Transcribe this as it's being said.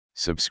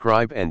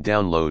Subscribe and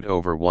download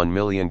over 1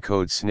 million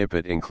code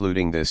snippet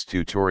including this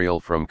tutorial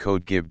from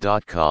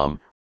codegive.com,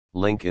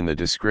 link in the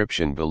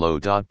description below.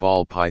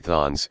 Ball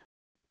pythons,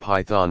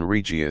 Python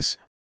regius,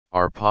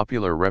 are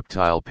popular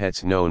reptile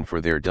pets known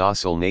for their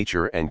docile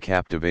nature and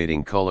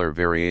captivating color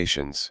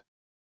variations.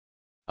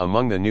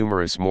 Among the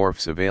numerous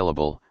morphs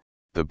available,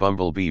 the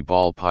Bumblebee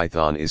Ball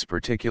Python is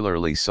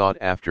particularly sought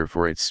after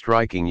for its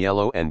striking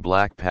yellow and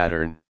black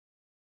pattern.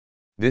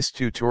 This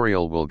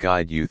tutorial will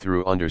guide you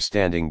through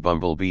understanding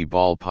Bumblebee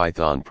Ball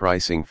Python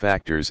pricing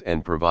factors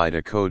and provide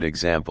a code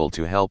example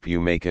to help you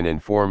make an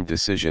informed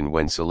decision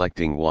when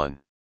selecting one.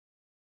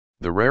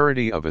 The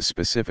rarity of a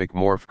specific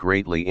morph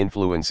greatly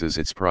influences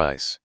its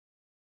price.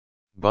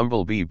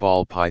 Bumblebee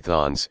Ball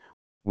Pythons,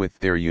 with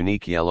their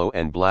unique yellow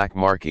and black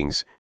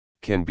markings,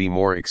 can be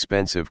more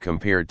expensive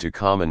compared to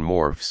common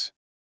morphs.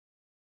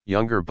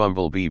 Younger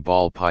Bumblebee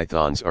Ball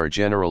Pythons are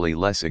generally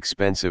less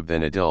expensive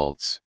than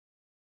adults.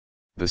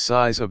 The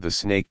size of the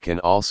snake can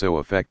also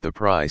affect the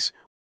price,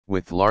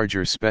 with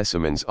larger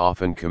specimens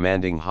often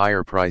commanding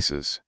higher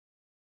prices.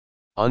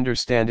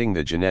 Understanding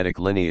the genetic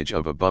lineage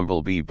of a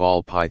Bumblebee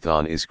Ball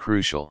Python is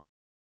crucial.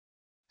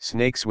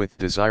 Snakes with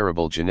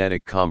desirable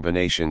genetic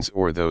combinations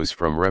or those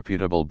from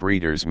reputable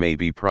breeders may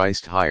be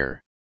priced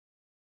higher.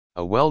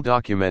 A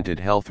well-documented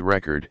health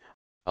record,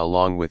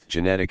 along with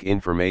genetic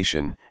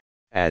information,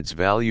 adds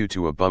value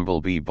to a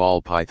Bumblebee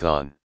Ball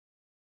Python.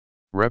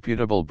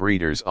 Reputable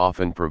breeders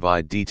often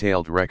provide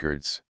detailed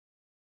records.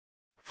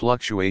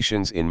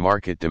 Fluctuations in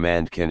market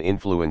demand can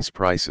influence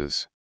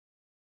prices.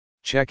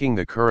 Checking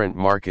the current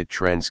market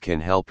trends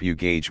can help you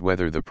gauge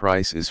whether the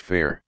price is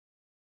fair.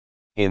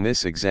 In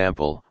this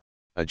example,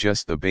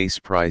 adjust the base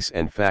price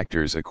and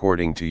factors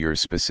according to your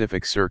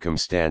specific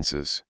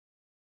circumstances.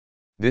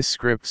 This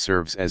script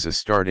serves as a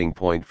starting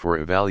point for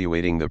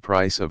evaluating the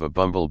price of a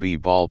Bumblebee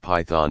Ball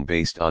Python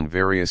based on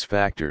various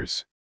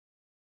factors.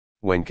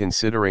 When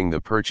considering the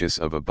purchase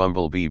of a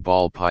Bumblebee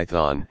Ball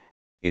Python,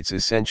 it's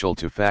essential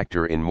to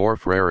factor in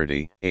morph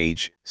rarity,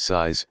 age,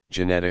 size,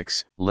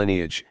 genetics,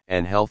 lineage,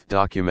 and health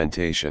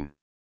documentation.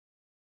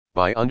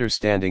 By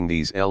understanding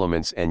these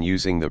elements and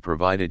using the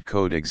provided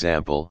code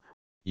example,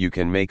 you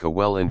can make a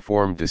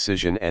well-informed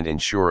decision and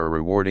ensure a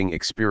rewarding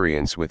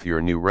experience with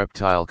your new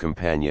reptile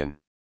companion.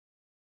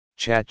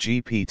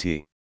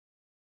 ChatGPT